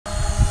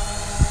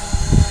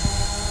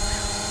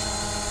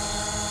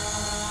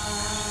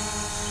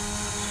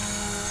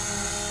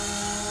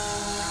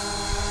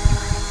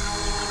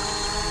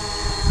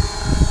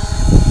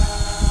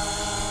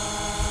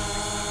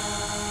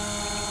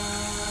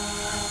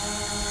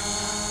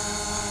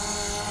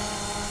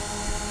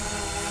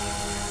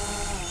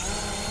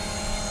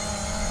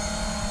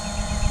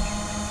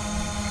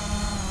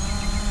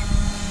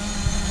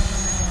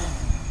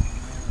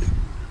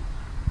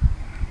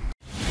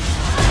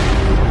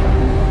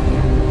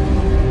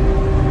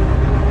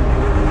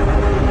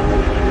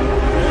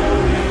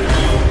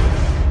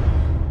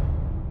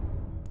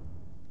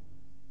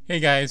Hey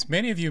guys,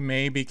 many of you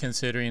may be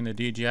considering the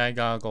DJI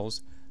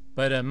goggles,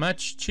 but a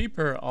much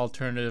cheaper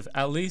alternative,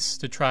 at least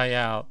to try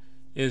out,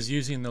 is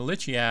using the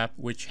Litchi app,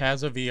 which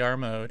has a VR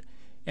mode,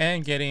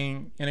 and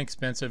getting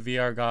inexpensive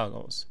VR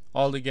goggles.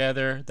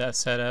 Altogether, that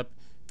setup,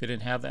 if you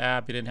didn't have the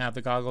app, you didn't have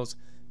the goggles,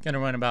 going to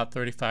run about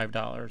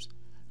 $35.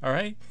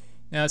 Alright,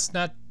 now it's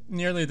not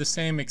nearly the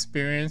same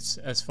experience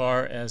as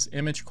far as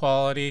image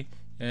quality,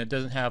 and it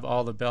doesn't have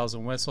all the bells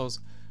and whistles,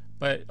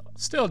 but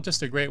still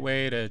just a great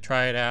way to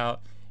try it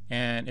out.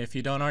 And if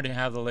you don't already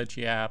have the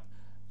Litchi app,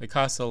 the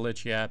cost of the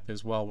Litchi app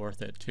is well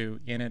worth it too,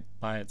 in it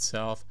by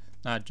itself,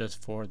 not just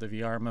for the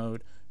VR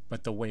mode,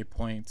 but the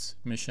waypoints,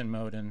 mission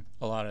mode, and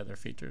a lot of other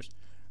features.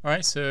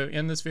 Alright, so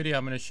in this video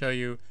I'm going to show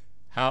you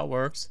how it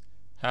works,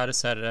 how to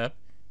set it up,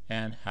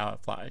 and how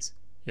it flies.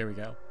 Here we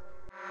go.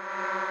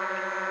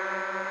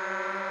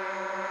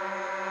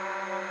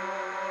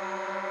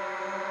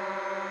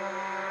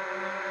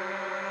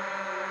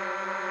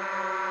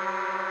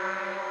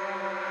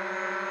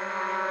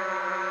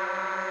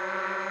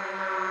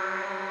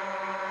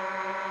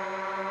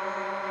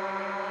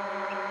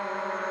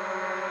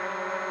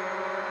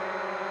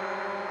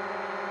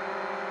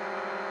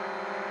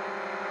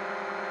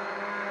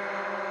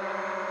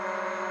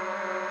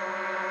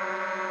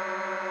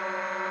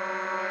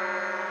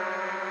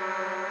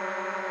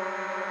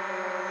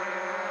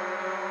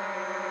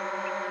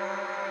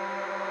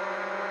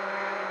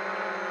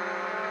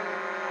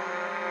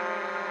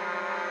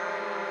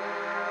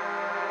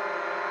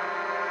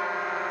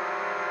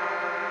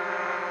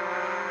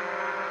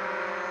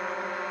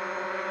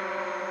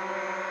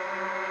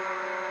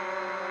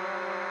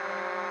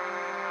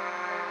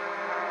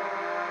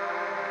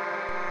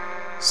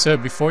 So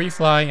before you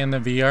fly in the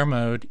VR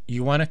mode,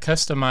 you want to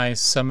customize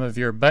some of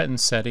your button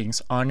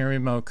settings on your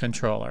remote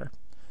controller.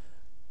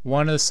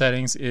 One of the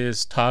settings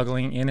is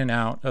toggling in and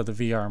out of the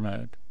VR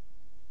mode.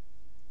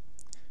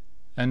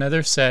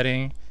 Another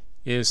setting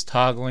is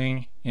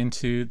toggling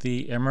into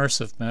the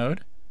immersive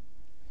mode.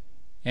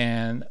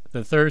 And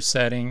the third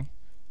setting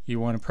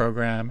you want to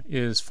program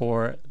is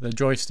for the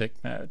joystick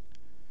mode.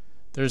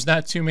 There's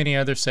not too many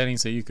other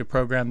settings that you could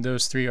program.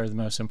 Those three are the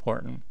most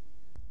important.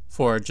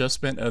 For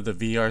adjustment of the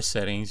VR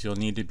settings, you'll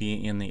need to be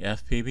in the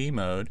FPV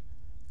mode.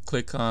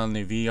 Click on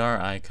the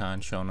VR icon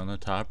shown on the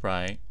top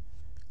right.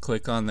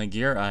 Click on the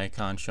gear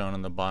icon shown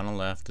on the bottom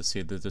left to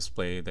see the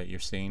display that you're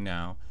seeing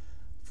now.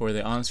 For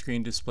the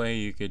on-screen display,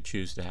 you could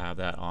choose to have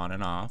that on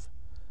and off.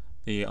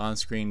 The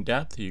on-screen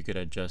depth, you could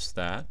adjust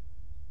that.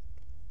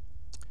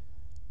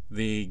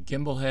 The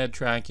gimbal head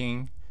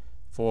tracking,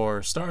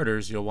 for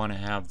starters, you'll want to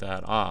have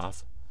that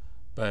off.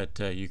 But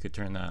you could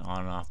turn that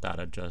on and off. That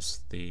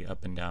adjusts the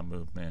up and down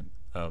movement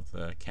of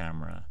the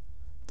camera.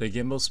 The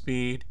gimbal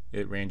speed,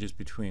 it ranges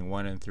between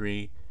 1 and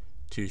 3.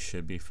 2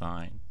 should be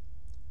fine.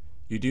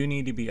 You do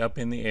need to be up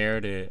in the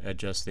air to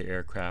adjust the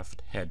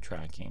aircraft head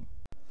tracking.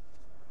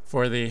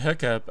 For the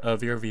hookup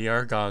of your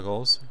VR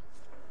goggles,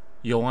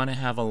 you'll want to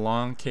have a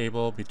long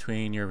cable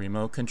between your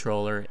remote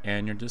controller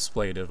and your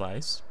display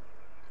device.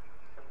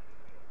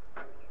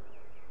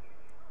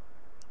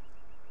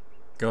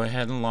 Go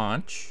ahead and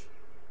launch.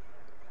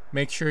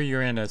 Make sure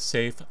you're in a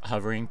safe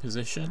hovering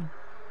position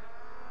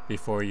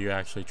before you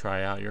actually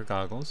try out your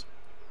goggles.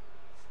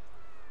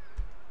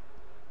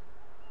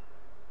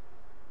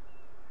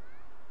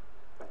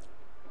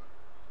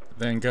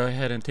 Then go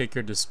ahead and take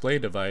your display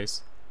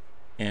device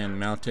and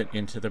mount it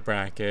into the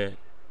bracket,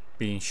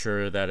 being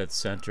sure that it's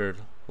centered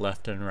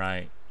left and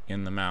right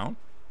in the mount.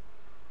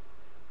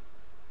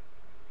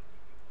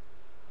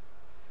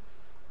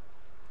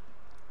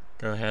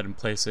 Go ahead and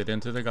place it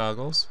into the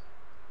goggles.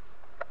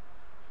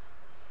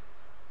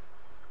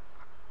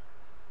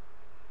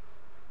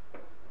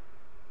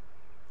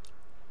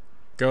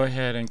 Go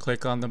ahead and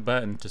click on the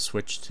button to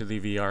switch to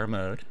the VR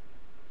mode.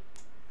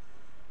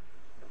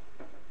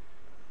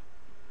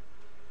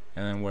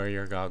 And then wear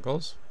your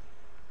goggles.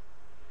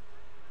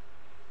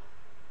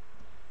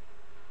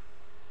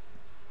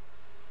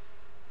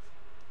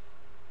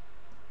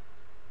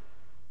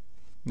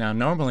 Now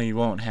normally you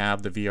won't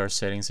have the VR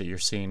settings that you're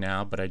seeing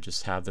now, but I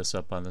just have this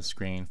up on the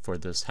screen for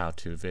this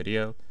how-to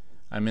video.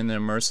 I'm in the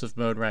immersive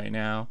mode right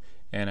now,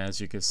 and as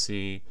you can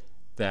see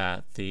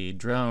that the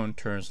drone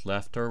turns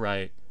left or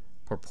right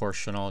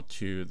proportional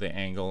to the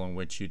angle in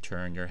which you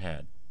turn your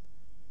head.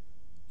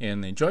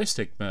 In the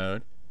joystick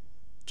mode,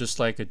 just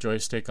like a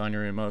joystick on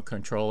your remote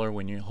controller,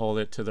 when you hold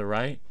it to the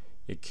right,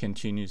 it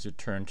continues to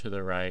turn to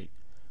the right.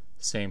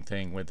 Same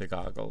thing with the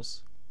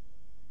goggles.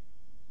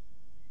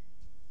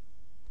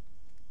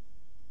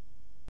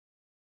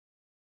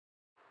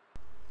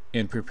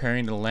 In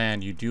preparing to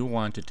land, you do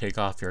want to take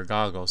off your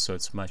goggles so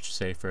it's much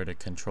safer to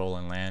control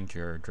and land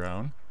your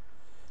drone.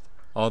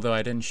 Although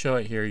I didn't show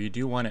it here, you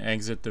do want to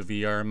exit the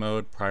VR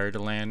mode prior to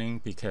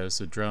landing because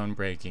the drone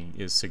braking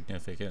is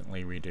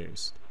significantly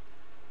reduced.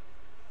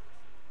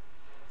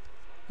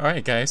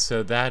 Alright guys,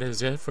 so that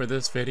is it for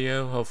this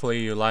video. Hopefully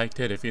you liked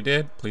it. If you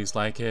did, please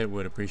like it.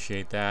 Would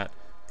appreciate that.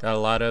 Got a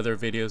lot of other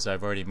videos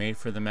I've already made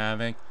for the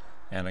Mavic,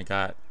 and I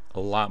got a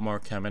lot more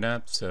coming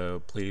up,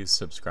 so please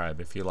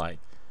subscribe if you like.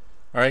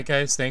 Alright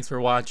guys, thanks for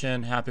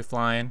watching. Happy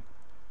flying.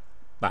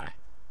 Bye.